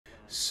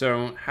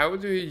So, how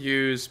do you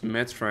use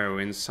Metro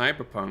in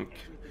Cyberpunk?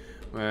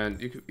 Well,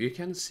 you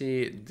can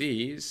see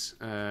these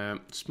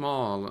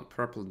small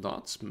purple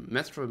dots,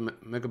 Metro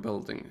Mega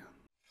Building.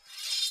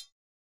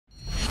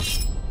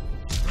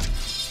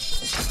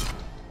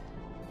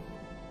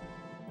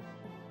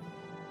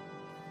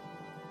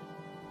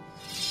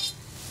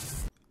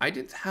 I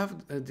didn't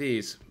have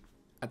these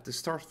at the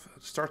start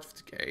of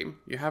the game.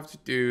 You have to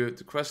do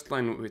the quest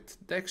line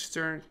with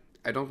Dexter.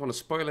 I don't want to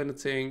spoil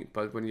anything,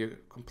 but when you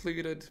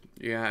complete it,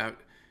 you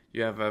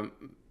have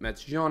met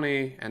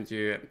Johnny and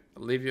you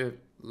leave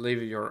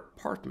your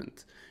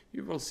apartment.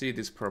 You will see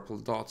these purple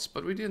dots,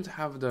 but we didn't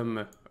have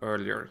them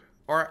earlier,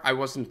 or I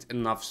wasn't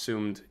enough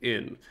zoomed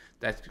in.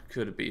 That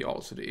could be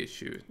also the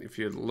issue. If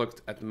you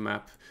looked at the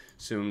map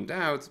zoomed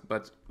out,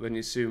 but when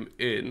you zoom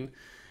in,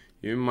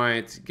 you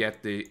might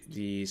get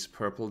these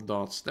purple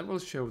dots that will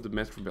show the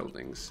metro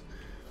buildings.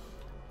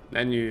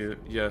 Then you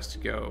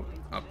just go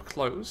up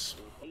close.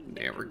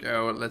 There we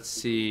go. Let's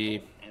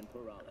see.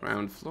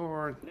 Ground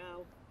floor.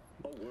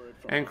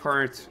 And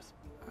cart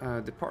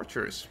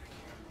departures.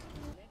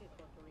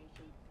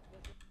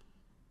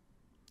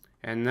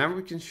 And now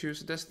we can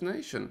choose a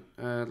destination.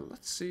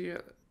 Let's see.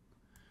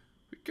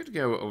 We could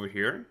go over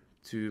here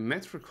to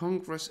Metro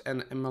Congress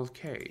and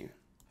MLK.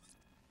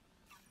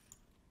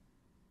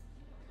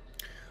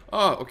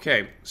 Oh,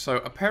 okay. So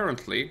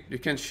apparently you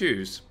can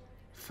choose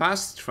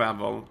fast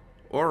travel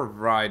or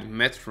ride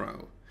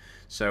metro.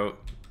 So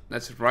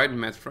let's ride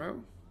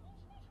metro.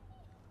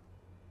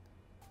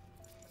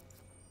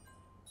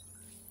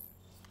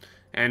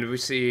 And we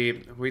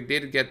see we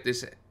did get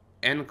this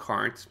N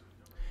card,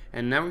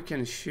 and now we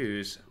can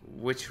choose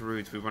which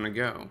route we want to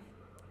go.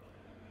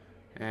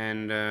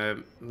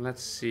 And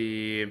let's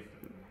see.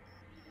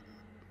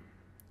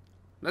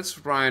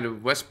 Let's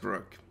ride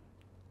Westbrook.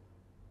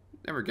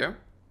 There we go.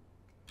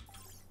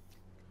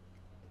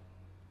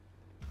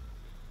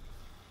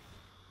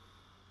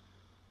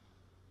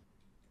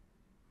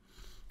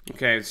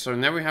 Okay, so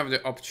now we have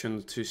the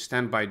option to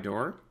stand by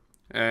door,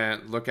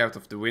 look out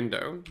of the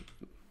window.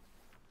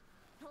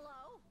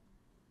 Hello?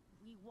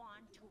 We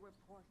want to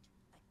report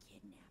a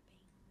kidnapping.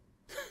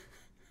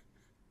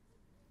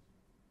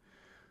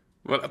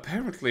 Well,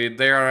 apparently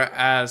they are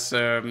as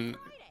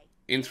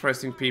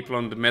interesting people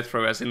on the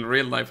metro as in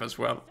real life as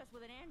well.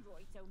 With an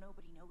android, so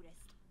nobody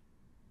noticed.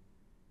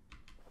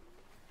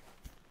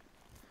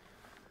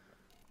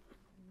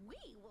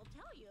 We will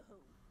tell you who.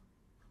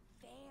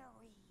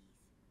 Fairies.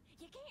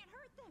 You can't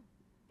hurt them.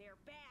 They're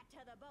bad to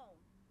the bone.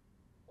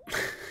 Or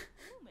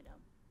aluminum.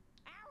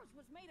 Ours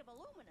was made of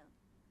aluminum.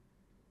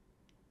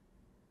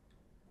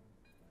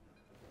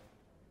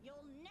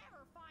 You'll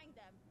never find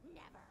them.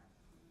 Never.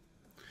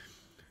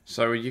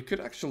 So you could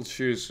actually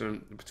choose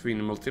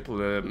between multiple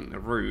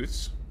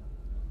routes.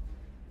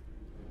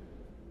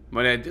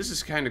 But this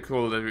is kind of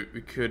cool that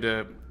we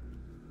could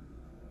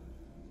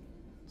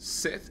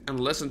sit and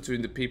listen to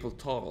the people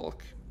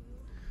talk.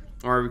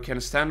 Or we can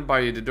stand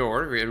by the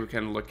door and we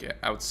can look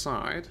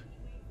outside.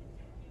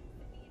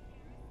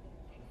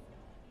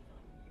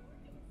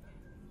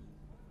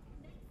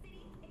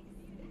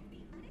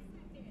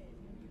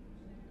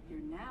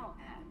 You're now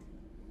at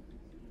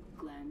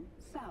Glen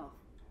South.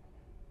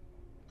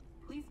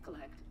 Please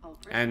collect all.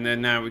 And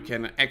then now we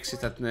can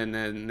exit at the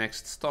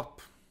next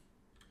stop.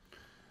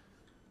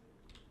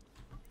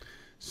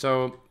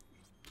 So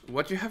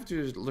what you have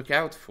to look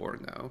out for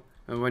now,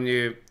 when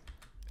you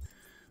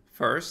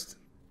first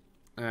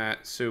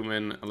zoom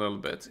in a little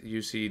bit,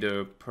 you see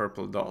the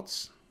purple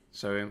dots.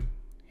 So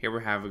here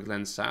we have a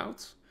Glen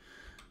South.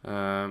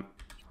 And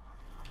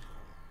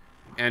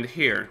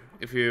here,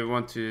 if you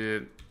want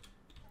to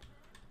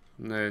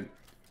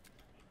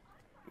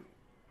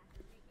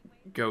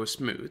go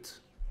smooth,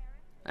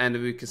 and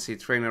we can see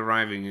train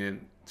arriving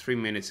in 3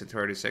 minutes and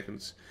 30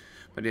 seconds.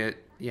 But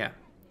yeah,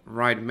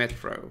 ride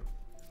metro.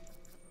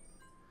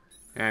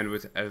 And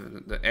with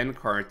the N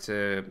card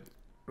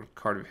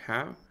we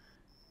have,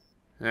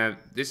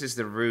 this is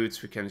the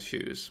routes we can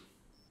choose.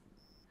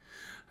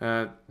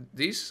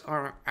 These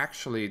are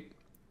actually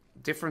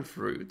different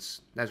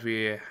routes that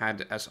we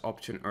had as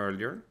option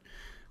earlier.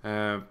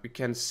 We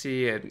can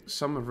see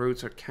some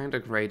routes are kind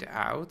of grayed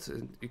out.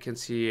 You can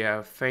see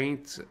a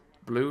faint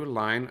blue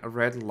line, a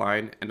red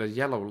line, and a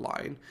yellow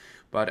line.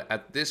 But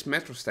at these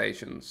metro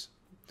stations,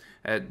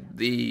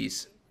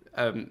 these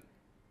other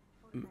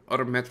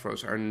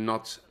metros are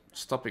not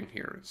stopping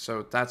here.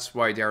 So that's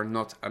why they are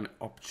not an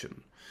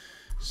option.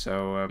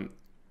 So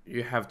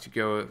you have to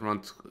go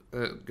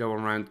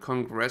around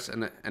Congress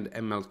and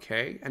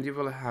MLK, and you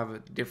will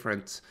have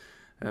different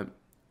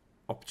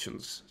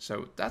options.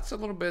 So that's a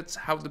little bit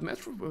how the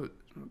metro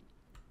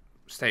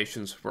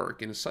stations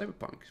work in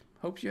Cyberpunk.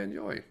 Hope you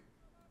enjoy.